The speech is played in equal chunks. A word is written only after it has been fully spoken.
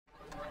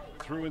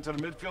through into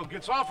the midfield,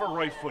 gets off a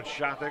right foot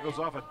shot. That goes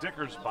off a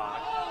Dickersbach.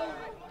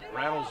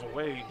 Rattles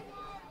away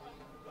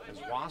as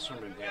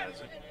Wasserman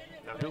has it.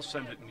 Now he'll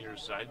send it near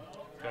side.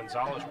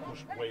 Gonzalez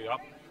pushed way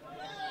up.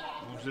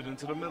 Moves it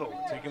into the middle.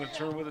 Taking a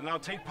turn with it now.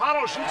 Tate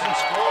Pato shoots and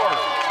scores.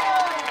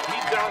 He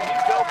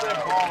dealt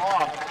that ball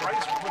off.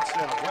 Price puts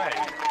that away.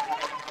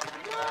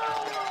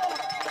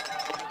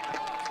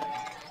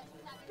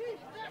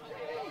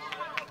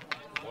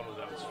 One of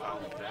them is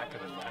fouled back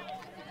of the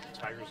net.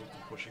 Tigers have to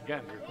push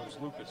again. Here comes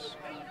Lucas.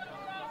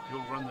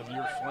 He'll run the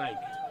near flank.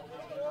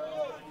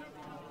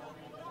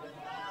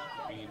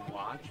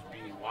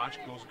 Being watched,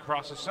 goes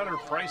across the center.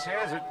 Price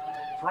has it.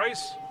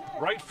 Price,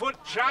 right foot,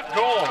 shot,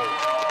 goal.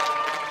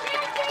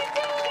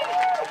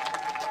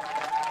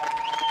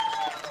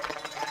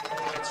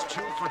 It's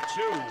 2 for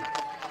 2.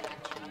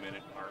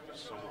 2-minute mark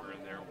somewhere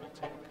in there. We'll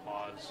take a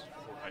pause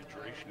for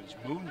hydration as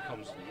Moon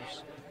comes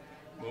loose.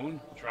 Moon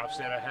drops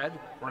that ahead,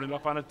 running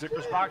up on a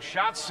Dickersbach.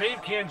 Shot,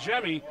 save,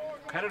 Kangemi.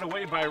 Headed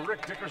away by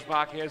Rick.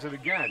 Dickersbach has it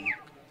again.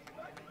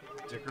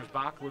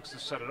 Dickersbach looks to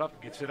set it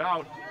up, gets it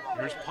out.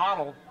 Here's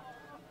Pottle.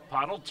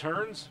 Pottle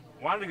turns,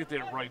 wanted to get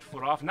that right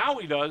foot off. Now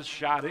he does,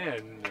 shot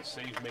in. The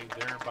save made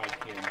there by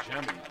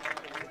Kangemi.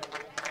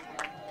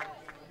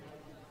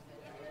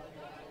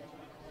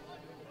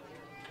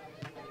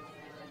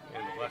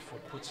 And the left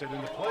foot puts it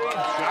into play.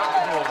 Shot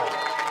the goal.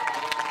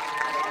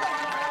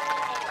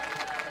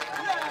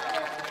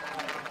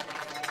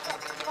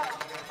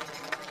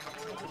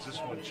 As this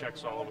one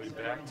checks all the way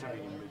back to the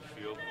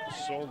midfield.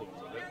 Solo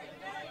with it.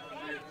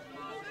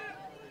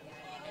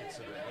 Gets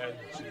it ahead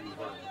to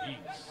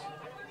Varghese.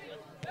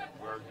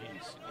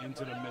 Varghese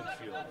into the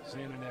midfield.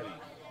 Zananetti.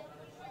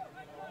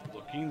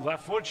 Looking,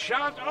 left foot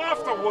shot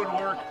off the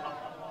woodwork.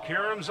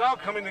 Karam's out,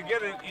 coming to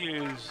get it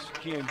is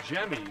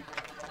Kangemi.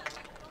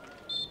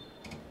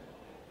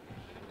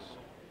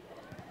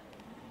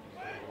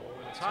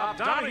 Top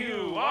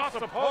Donahue off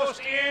the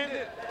post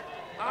and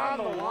on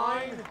the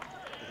line.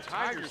 The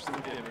Tigers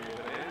didn't get it in,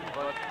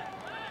 but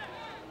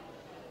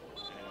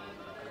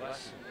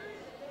Lesson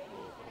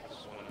will put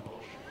this one in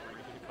motion.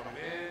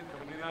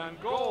 Coming in on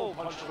goal,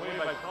 punched away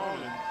by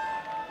Cronin.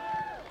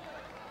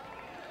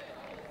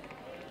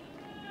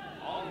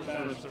 All the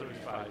better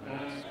 35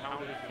 minutes.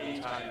 Counted for the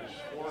Tigers.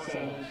 4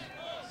 goals.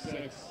 6.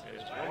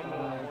 It's one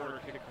more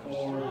kick comes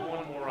through,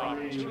 one more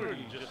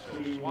opportunity just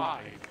goes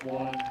wide.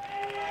 1.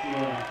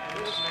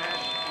 This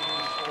match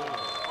is over.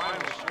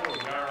 Final score,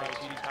 the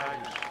RIT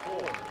Tigers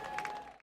 4.